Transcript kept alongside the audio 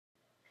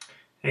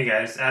Hey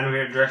guys, Adam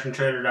here at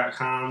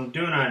DirectionTrader.com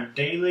doing a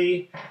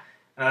daily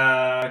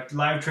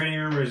live trading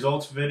room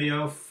results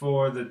video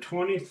for the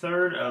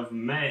 23rd of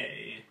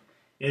May.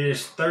 It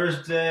is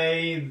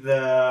Thursday,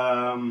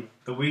 the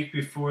week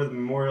before the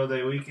Memorial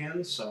Day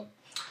weekend. So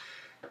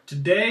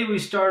today we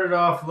started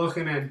off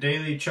looking at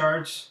daily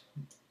charts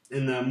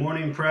in the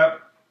morning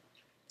prep,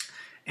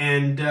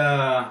 and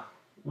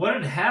what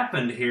had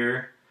happened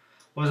here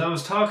was I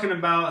was talking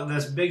about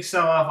this big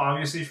sell-off,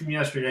 obviously from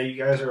yesterday. You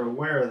guys are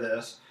aware of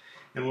this.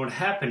 And what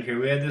happened here,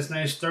 we had this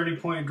nice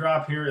 30-point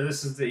drop here.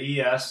 This is the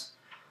ES.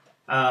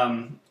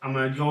 I'm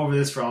going to go over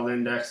this for all the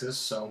indexes.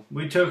 So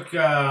we took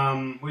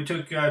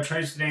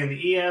trades today in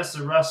the ES,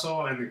 the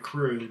Russell, and the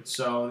crude.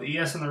 So the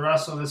ES and the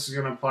Russell, this is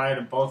going to apply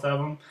to both of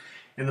them.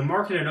 And the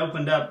market had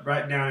opened up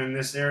right down in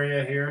this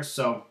area here.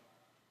 So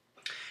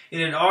it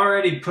had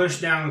already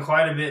pushed down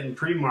quite a bit in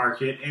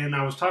pre-market. And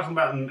I was talking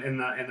about in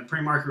the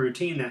pre-market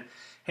routine that,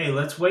 hey,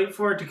 let's wait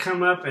for it to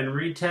come up and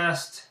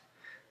retest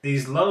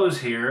these lows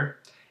here.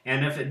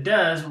 And if it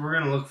does, we're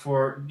going to look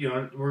for,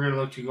 we're going to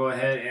look to go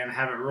ahead and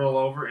have it roll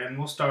over, and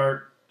we'll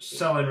start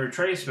selling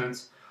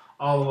retracements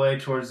all the way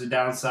towards the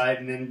downside,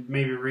 and then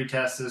maybe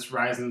retest this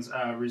rising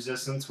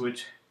resistance,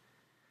 which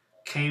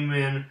came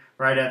in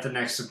right at the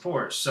next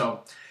support.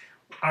 So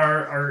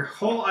our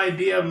whole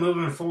idea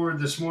moving forward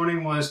this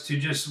morning was to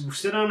just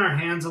sit on our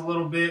hands a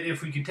little bit.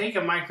 If we could take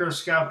a micro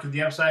scalp to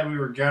the upside, we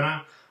were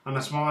gonna on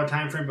a smaller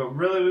time frame, but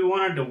really we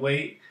wanted to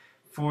wait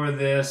for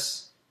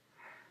this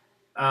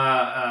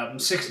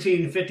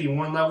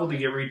 1651 level to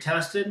get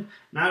retested.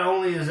 Not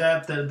only is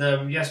that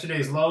the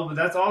yesterday's low, but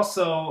that's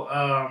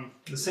also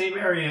the same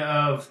area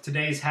of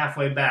today's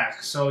halfway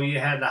back. So you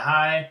had the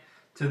high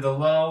to the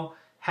low,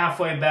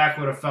 halfway back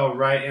would have fell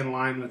right in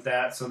line with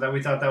that. So that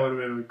we thought that would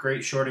have been a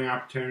great shorting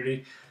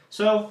opportunity.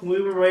 So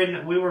we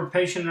were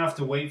patient enough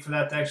to wait for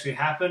that to actually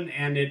happen,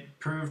 and it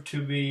proved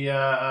to be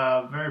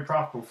very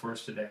profitable for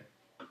us today.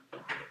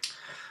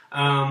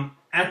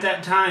 At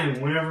that time,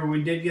 whenever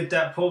we did get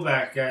that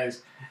pullback,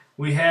 guys,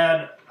 we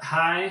had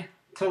high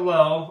to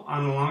low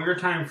on a longer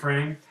time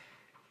frame.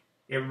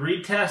 It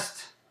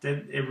retested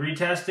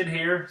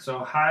here, so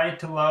high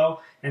to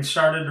low, and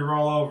started to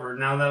roll over.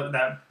 Now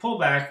that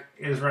pullback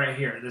is right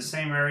here. The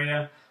same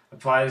area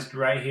applies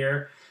right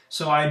here.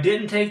 So I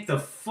didn't take the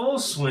full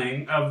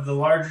swing of the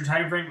larger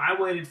time frame. I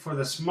waited for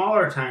the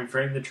smaller time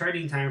frame, the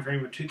trading time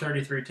frame of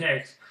 233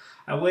 ticks.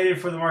 I waited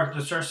for the market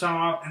to start selling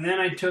off, and then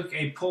I took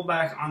a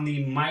pullback on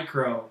the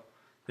micro,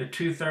 the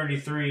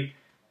 233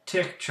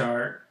 tick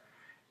chart,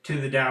 to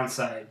the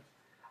downside.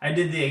 I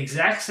did the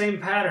exact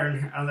same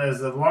pattern as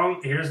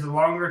here's the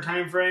longer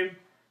time frame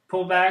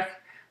pullback,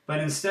 but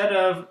instead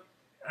of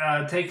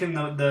taking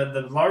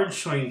the large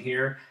swing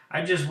here,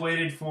 I just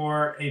waited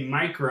for a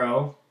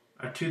micro,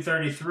 a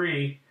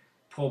 233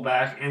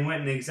 pullback, and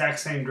went in the exact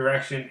same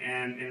direction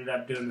and ended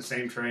up doing the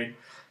same trade.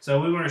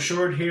 So we went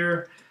short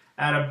here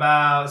at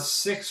about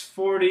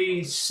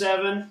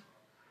 647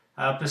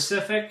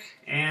 Pacific,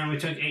 and we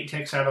took 8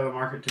 ticks out of the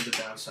market to the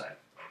downside.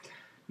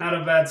 Not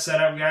a bad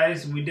setup,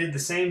 guys. We did the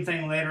same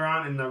thing later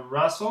on in the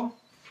Russell.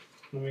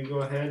 Let me go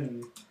ahead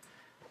and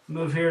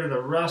move here to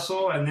the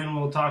Russell, and then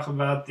we'll talk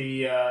about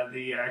the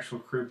actual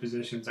crude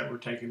positions that we're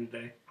taking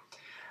today.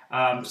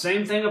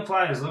 Same thing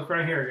applies. Look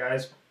right here,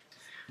 guys.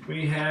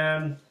 We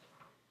had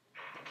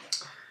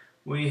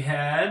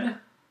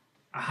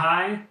a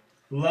high,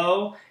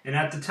 low, and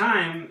at the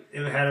time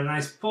it had a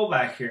nice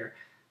pullback here.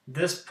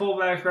 This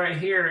pullback right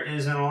here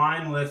is in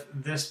line with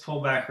this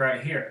pullback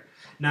right here.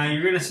 Now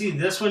you're going to see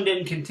this one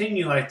didn't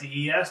continue like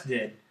the ES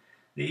did.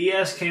 The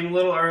ES came a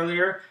little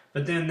earlier,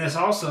 but then this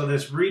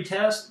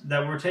retest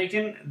that we're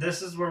taking,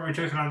 this is where we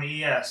took it on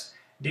the ES.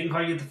 Didn't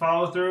quite get the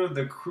follow through.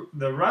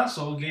 The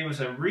Russell gave us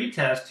a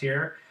retest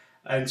here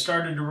and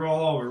started to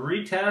roll over.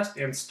 Retest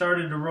and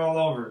started to roll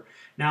over.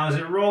 Now as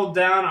it rolled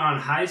down on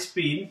high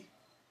speed,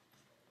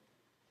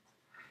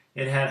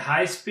 it had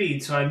high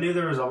speed, so I knew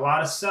there was a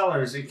lot of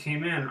sellers that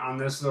came in on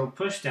this little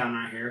push down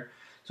right here.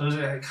 So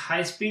as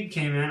high speed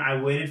came in,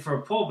 I waited for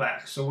a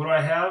pullback. So what do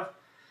I have?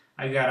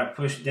 I got a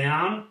push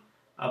down,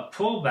 a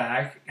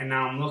pullback, and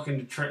now I'm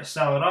looking to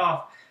sell it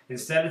off.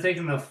 Instead of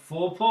taking the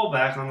full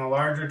pullback on the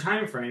larger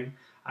time frame,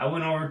 I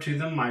went over to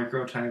the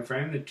micro time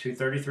frame, the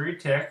 233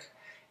 tick,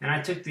 and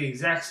I took the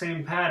exact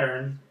same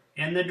pattern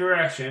in the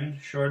direction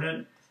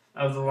shorted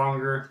of the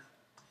longer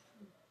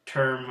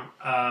term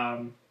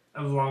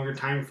of the longer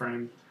time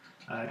frame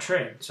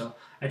trade. So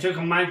I took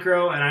a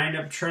micro and I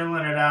ended up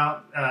trailing it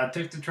out.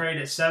 Took the trade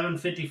at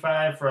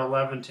 755 for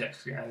 11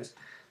 ticks, guys.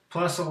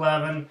 Plus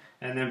 11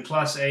 and then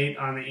plus 8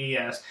 on the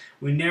ES.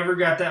 We never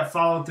got that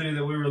follow through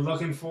that we were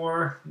looking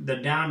for. The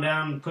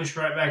down pushed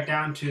right back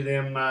down to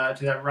them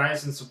to that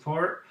rise in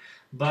support.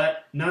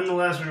 But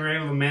nonetheless, we were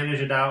able to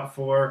manage it out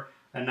for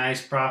a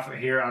nice profit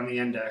here on the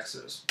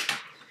indexes.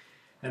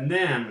 And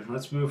then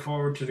let's move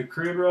forward to the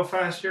crude real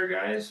fast here,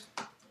 guys.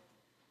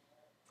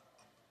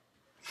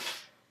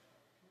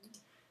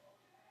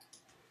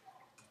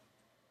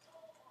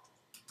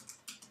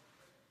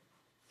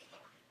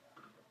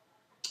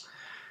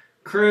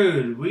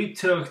 Crude. We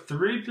took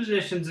 3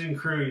 positions in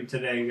crude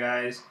today,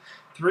 guys.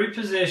 3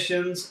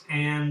 positions,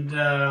 and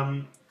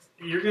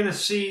you're going to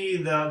see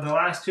the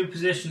last 2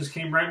 positions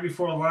came right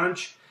before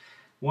lunch.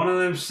 One of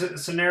them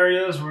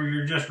scenarios where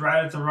you're just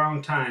right at the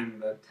wrong time.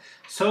 But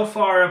so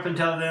far up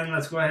until then,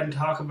 let's go ahead and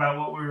talk about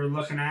what we were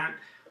looking at.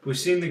 We've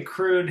seen the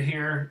crude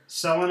here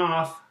selling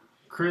off.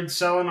 Crude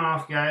selling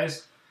off,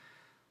 guys.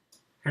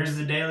 Here's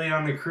the daily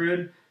on the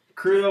crude.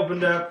 Crude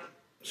opened up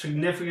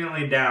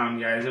significantly down,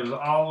 guys. It was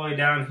all the way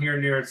down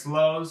here near its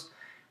lows.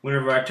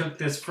 Whenever I took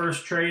this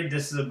first trade,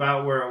 this is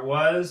about where it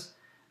was.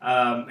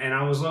 And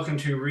I was looking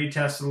to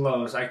retest the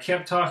lows. I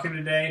kept talking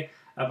today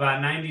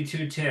about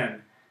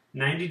 92.10.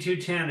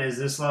 92.10 is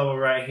this level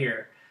right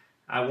here.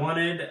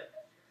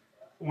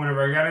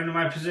 Whenever I got into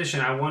my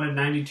position, I wanted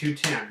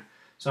 92.10.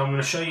 So I'm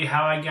going to show you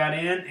how I got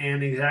in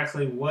and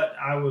exactly what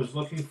I was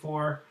looking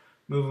for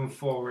moving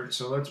forward.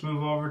 So let's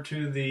move over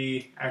to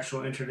the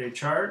actual intraday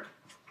chart.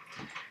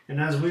 And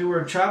as we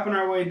were chopping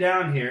our way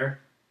down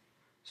here,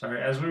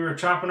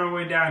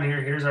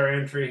 here's our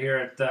entry here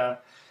at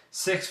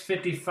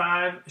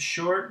 655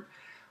 short.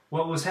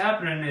 What was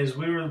happening is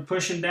we were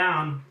pushing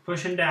down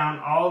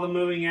all the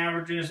moving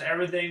averages.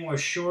 Everything was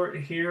short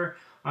here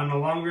on the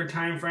longer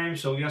time frame.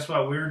 So guess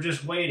what? We were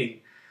just waiting.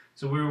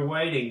 So we were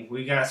waiting.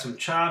 We got some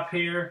chop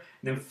here.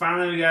 And then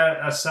finally we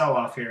got a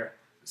sell-off here.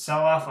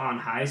 Sell-off on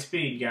high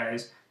speed,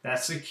 guys.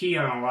 That's the key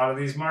on a lot of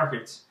these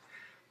markets.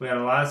 We had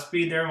a lot of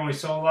speed there when we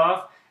sold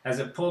off. As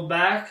it pulled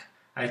back,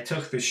 I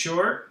took the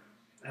short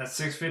at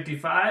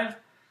 655.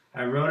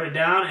 I wrote it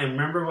down. And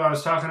remember what I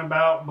was talking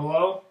about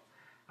below?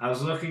 I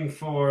was looking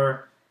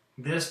for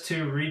this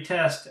to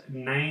retest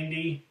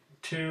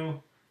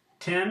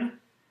 92.10,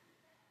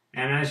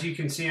 and as you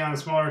can see on the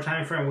smaller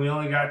time frame, we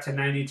only got to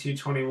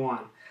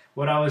 92.21.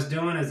 What I was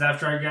doing is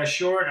after I got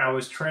short, I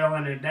was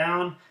trailing it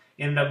down,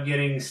 ended up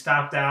getting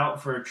stopped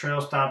out for a trail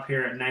stop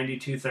here at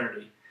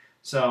 92.30.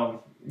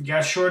 So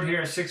got short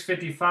here at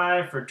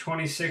 655 for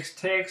 26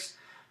 ticks,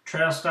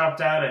 trail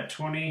stopped out at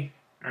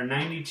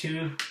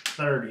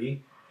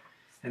 92.30,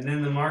 and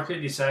then the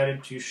market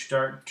decided to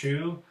start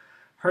to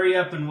hurry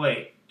up and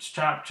wait.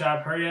 Chop,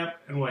 chop, hurry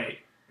up and wait.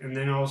 And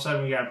then all of a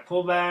sudden we got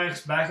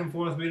pullbacks, back and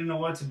forth. We didn't know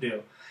what to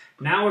do.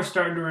 Now we're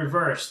starting to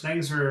reverse.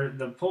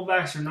 The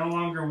pullbacks are no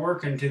longer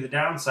working to the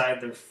downside.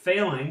 They're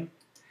failing.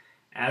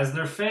 As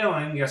they're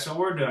failing, guess what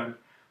we're doing?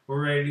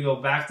 We're ready to go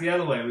back the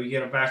other way. We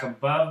get it back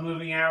above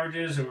moving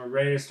averages and we're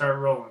ready to start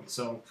rolling.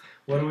 So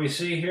what do we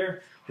see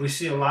here? We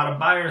see a lot of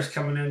buyers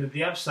coming into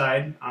the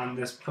upside on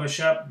this push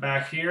up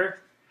back here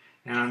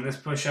and on this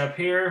push up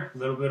here. A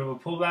little bit of a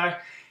pullback.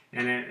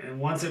 And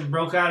once it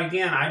broke out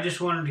again, I just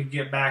wanted to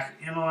get back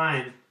in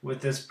line with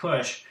this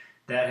push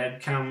that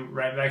had come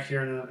right back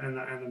here in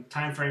the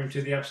time frame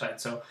to the upside.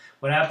 So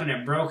what happened?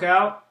 It broke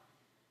out.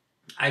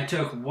 I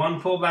took one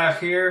pullback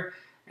here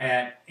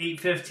at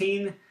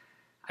 8.15.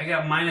 I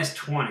got minus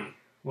 20.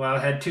 Well, I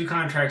had 2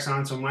 contracts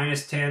on, so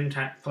minus 10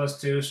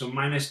 plus 2, so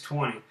minus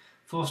 20.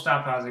 Full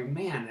stop. I was like,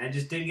 man, I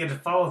just didn't get the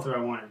follow through I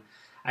wanted.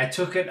 I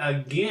took it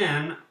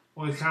again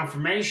with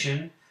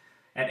confirmation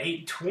at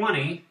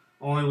 8.20.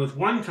 Only with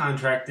 1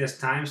 contract this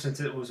time since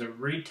it was a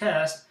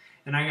retest,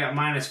 and I got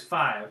minus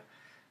 5.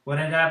 What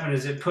had happened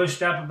is it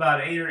pushed up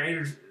about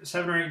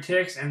 7 or 8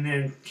 ticks and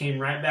then came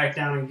right back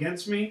down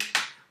against me,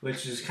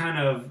 which is kind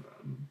of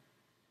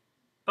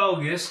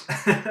bogus.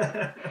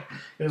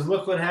 Because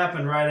look what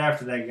happened right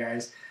after that,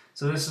 guys.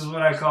 So this is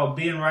what I call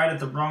being right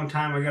at the wrong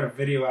time. I got a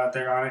video out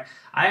there on it.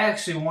 I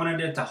actually wanted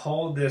it to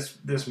hold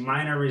this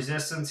minor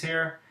resistance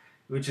here,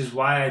 which is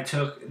why I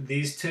took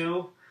these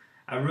 2.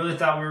 I really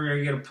thought we were going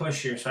to get a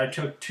push here. So I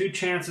took 2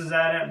 chances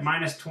at it,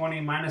 minus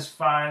 20, minus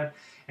 5,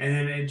 and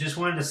then it just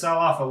wanted to sell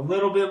off a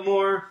little bit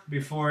more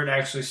before it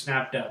actually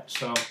snapped up.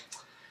 So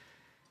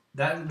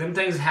them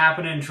things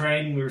happen in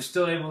trading. We were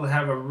still able to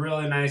have a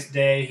really nice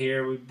day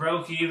here. We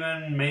broke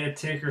even, made a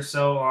tick or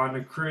so on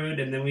the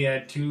crude, and then we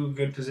had 2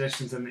 good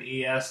positions in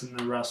the ES and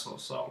the Russell.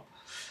 So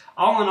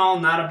all in all,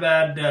 not a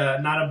bad day,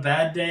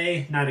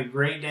 not a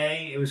great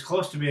day. It was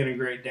close to being a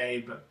great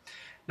day, but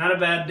not a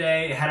bad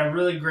day. Had a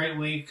really great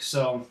week,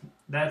 so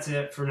that's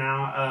it for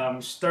now.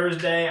 It's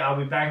Thursday. I'll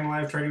be back in the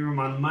live trading room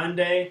on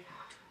Monday.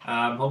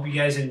 Hope you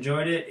guys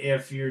enjoyed it.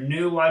 If you're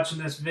new watching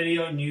this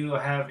video and you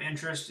have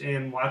interest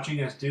in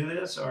watching us do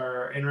this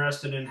or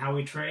interested in how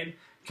we trade,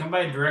 come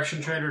by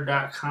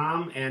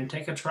directiontrader.com and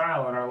take a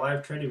trial in our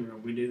live trading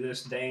room. We do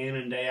this day in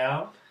and day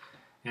out,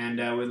 and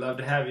we'd love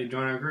to have you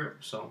join our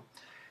group. So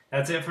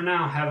that's it for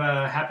now. Have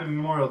a happy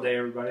Memorial Day,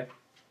 everybody.